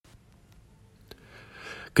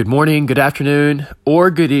Good morning, good afternoon, or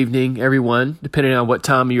good evening, everyone, depending on what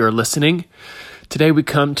time you are listening. Today we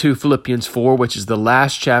come to Philippians 4, which is the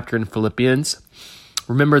last chapter in Philippians.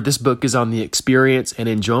 Remember, this book is on the experience and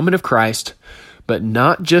enjoyment of Christ, but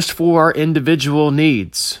not just for our individual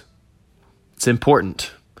needs. It's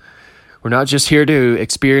important. We're not just here to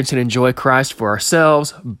experience and enjoy Christ for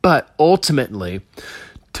ourselves, but ultimately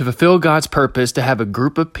to fulfill God's purpose to have a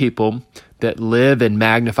group of people that live and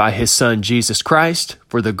magnify His Son, Jesus Christ,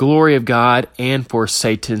 for the glory of God and for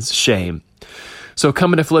Satan's shame. So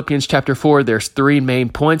coming to Philippians chapter 4, there's three main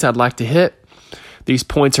points I'd like to hit. These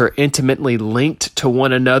points are intimately linked to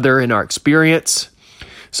one another in our experience.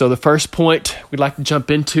 So the first point we'd like to jump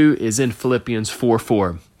into is in Philippians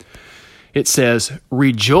 4:4. It says,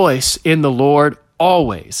 "Rejoice in the Lord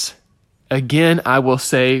always. Again, I will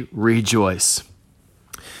say rejoice."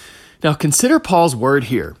 Now consider Paul's word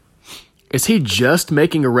here. Is he just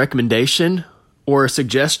making a recommendation or a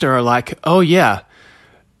suggestion, or like, oh yeah,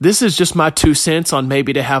 this is just my 2 cents on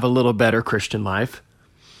maybe to have a little better Christian life?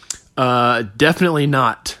 Definitely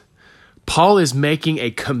not. Paul is making a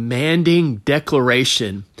commanding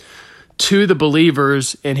declaration to the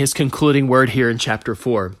believers in his concluding word here in chapter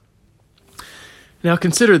 4. Now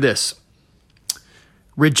consider this.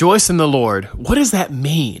 Rejoice in the Lord. What does that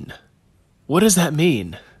mean? What does that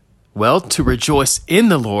mean? Well, to rejoice in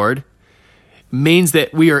the Lord means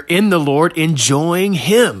that we are in the Lord enjoying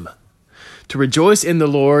Him. To rejoice in the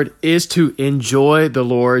Lord is to enjoy the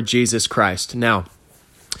Lord Jesus Christ. Now,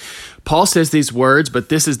 Paul says these words, but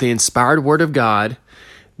this is the inspired word of God.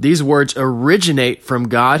 These words originate from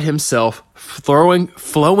God Himself, flowing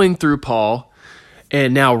through Paul,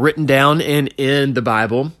 and now written down in the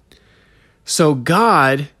Bible. So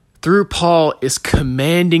God, through Paul, is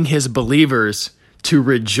commanding His believers to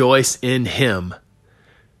rejoice in Him.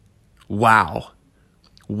 Wow.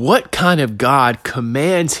 What kind of God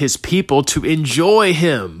commands His people to enjoy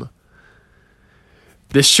Him?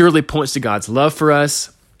 This surely points to God's love for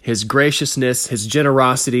us, His graciousness, His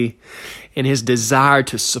generosity, and His desire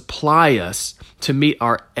to supply us to meet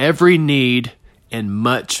our every need and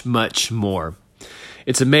much, much more.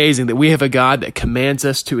 It's amazing that we have a God that commands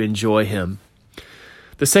us to enjoy Him.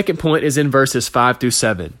 The second point is in verses 5 through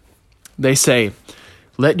 7. They say,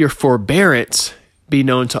 "Let your forbearance be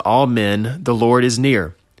known to all men, the Lord is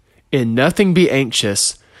near. In nothing be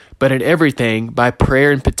anxious, but in everything, by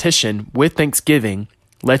prayer and petition, with thanksgiving,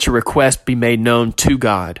 let your request be made known to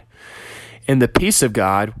God. And the peace of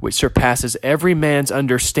God, which surpasses every man's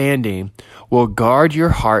understanding, will guard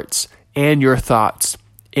your hearts and your thoughts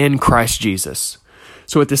in Christ Jesus."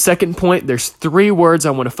 So at the second point, there's three words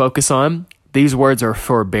I want to focus on. These words are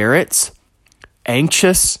forbearance,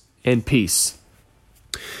 anxious, and peace.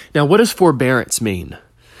 Now, what does forbearance mean?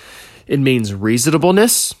 It means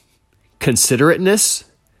reasonableness, considerateness,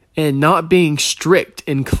 and not being strict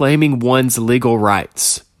in claiming one's legal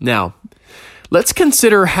rights. Now, let's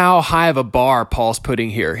consider how high of a bar Paul's putting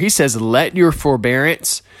here. He says, let your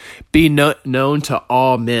forbearance be known to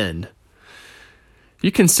all men.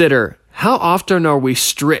 You consider, how often are we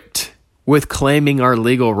strict with claiming our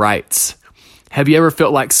legal rights? Have you ever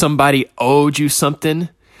felt like somebody owed you something?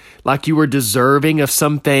 Like you were deserving of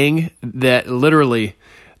something that literally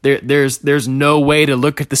there's no way to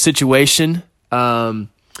look at the situation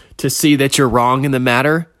to see that you're wrong in the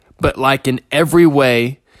matter, but like in every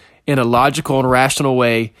way, in a logical and rational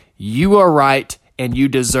way, you are right and you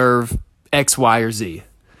deserve X, Y, or Z.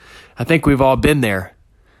 I think we've all been there.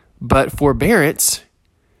 But forbearance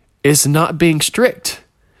is not being strict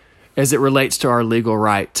as it relates to our legal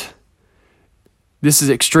right. This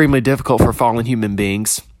is extremely difficult for fallen human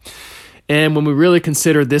beings. And when we really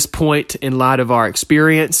consider this point in light of our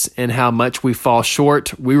experience and how much we fall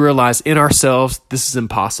short, we realize in ourselves this is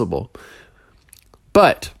impossible.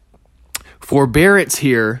 But forbearance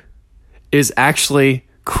here is actually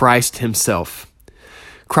Christ Himself.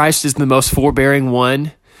 Christ is the most forbearing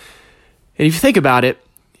one. And if you think about it,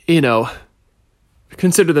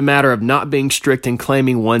 consider the matter of not being strict in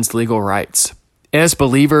claiming one's legal rights. As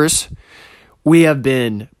believers, we have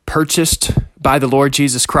been purchased by the Lord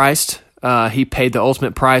Jesus Christ. He paid the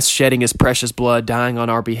ultimate price, shedding His precious blood, dying on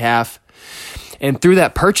our behalf. And through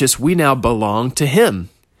that purchase, we now belong to Him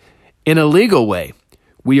in a legal way.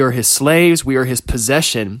 We are His slaves. We are His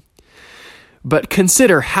possession. But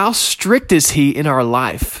consider, how strict is He in our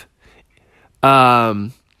life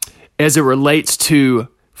as it relates to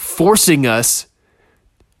forcing us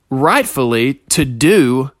rightfully to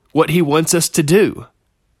do what He wants us to do.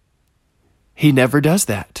 He never does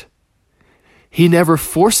that. He never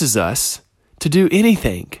forces us to do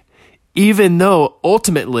anything, even though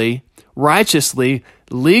ultimately, righteously,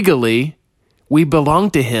 legally, We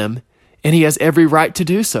belong to him, and he has every right to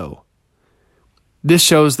do so. This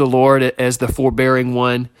shows the Lord as the forbearing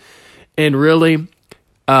one, and really,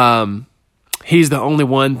 he's the only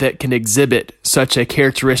one that can exhibit such a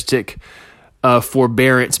characteristic of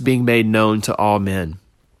forbearance being made known to all men.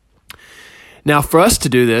 Now, for us to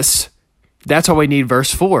do this, that's why we need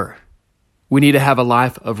verse 4. We need to have a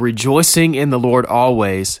life of rejoicing in the Lord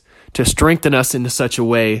always to strengthen us in such a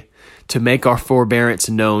way to make our forbearance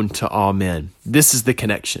known to all men. This is the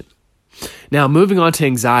connection. Now, moving on to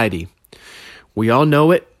anxiety. We all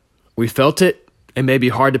know it. We felt it. It may be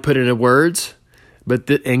hard to put into words, but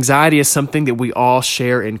the anxiety is something that we all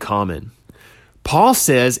share in common. Paul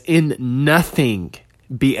says, in nothing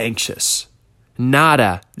be anxious.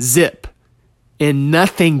 Nada, zip. In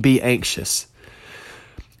nothing be anxious.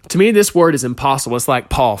 To me, this word is impossible. It's like,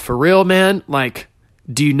 Paul, for real, man? Like,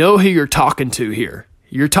 do you know who you're talking to here?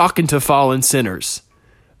 You're talking to fallen sinners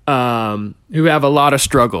who have a lot of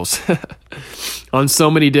struggles on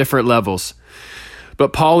so many different levels.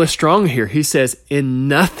 But Paul is strong here. He says, in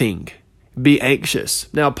nothing be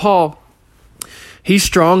anxious. Now, Paul, he's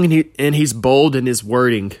strong and he's bold in his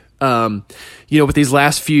wording. With these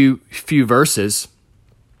last few verses,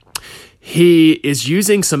 he is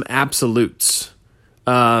using some absolutes.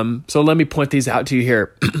 So let me point these out to you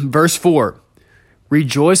here. Verse 4,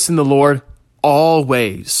 rejoice in the Lord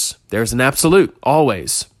always. There's an absolute,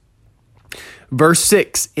 always. Verse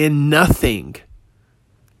 6, in nothing.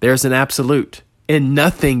 There's an absolute. In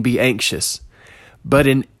nothing be anxious, but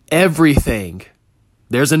in everything.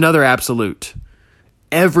 There's another absolute.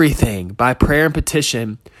 Everything, by prayer and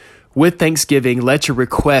petition, with thanksgiving, let your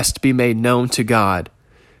request be made known to God.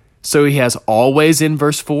 So he has always in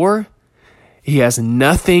verse 4. He has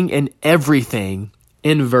nothing and everything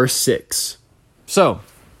in verse 6. So,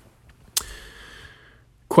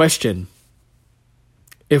 question.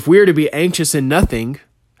 If we're to be anxious in nothing,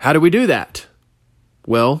 how do we do that?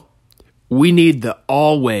 Well, we need the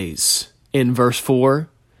always in verse 4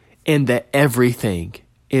 and the everything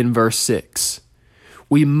in verse 6.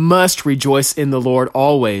 We must rejoice in the Lord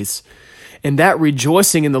always. And that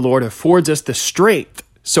rejoicing in the Lord affords us the strength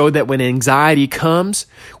so that when anxiety comes,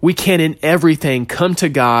 we can in everything come to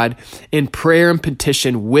God in prayer and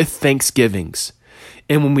petition with thanksgivings.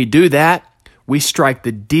 And when we do that, we strike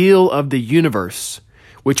the deal of the universe,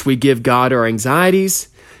 which we give God our anxieties,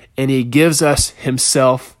 and he gives us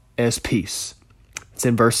himself as peace. It's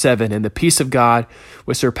in verse 7, and the peace of God,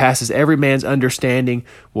 which surpasses every man's understanding,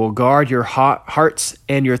 will guard your hearts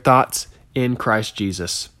and your thoughts in Christ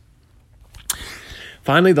Jesus.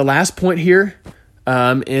 Finally, the last point here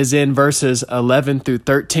is in verses 11 through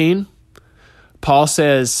 13. Paul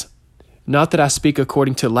says, not that I speak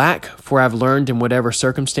according to lack, for I've learned in whatever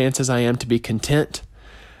circumstances I am to be content.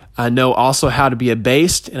 I know also how to be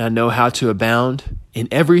abased, and I know how to abound. In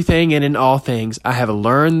everything and in all things I have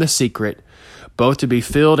learned the secret, both to be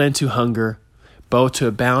filled and to hunger, both to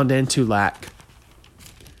abound and to lack.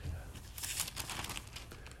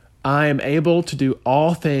 I am able to do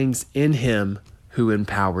all things in him who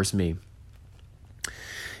empowers me.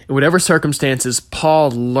 In whatever circumstances,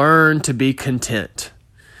 Paul learned to be content.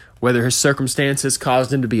 Whether his circumstances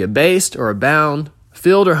caused him to be abased or abound,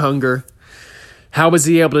 filled or hunger. How was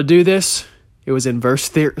he able to do this? It was in verse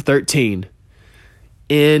 13.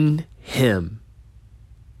 In him.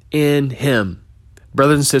 In him.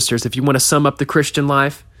 Brothers and sisters, if you want to sum up the Christian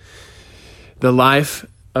life, the life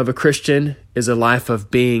of a Christian is a life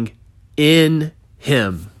of being in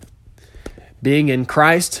him. Being in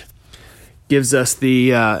Christ gives us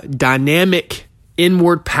the dynamic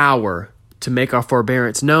inward power to make our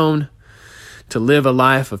forbearance known, to live a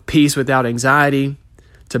life of peace without anxiety,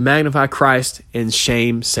 to magnify Christ and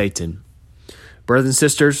shame Satan. Brothers and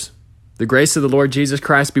sisters, the grace of the Lord Jesus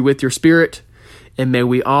Christ be with your spirit, and may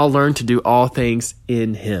we all learn to do all things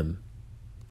in him.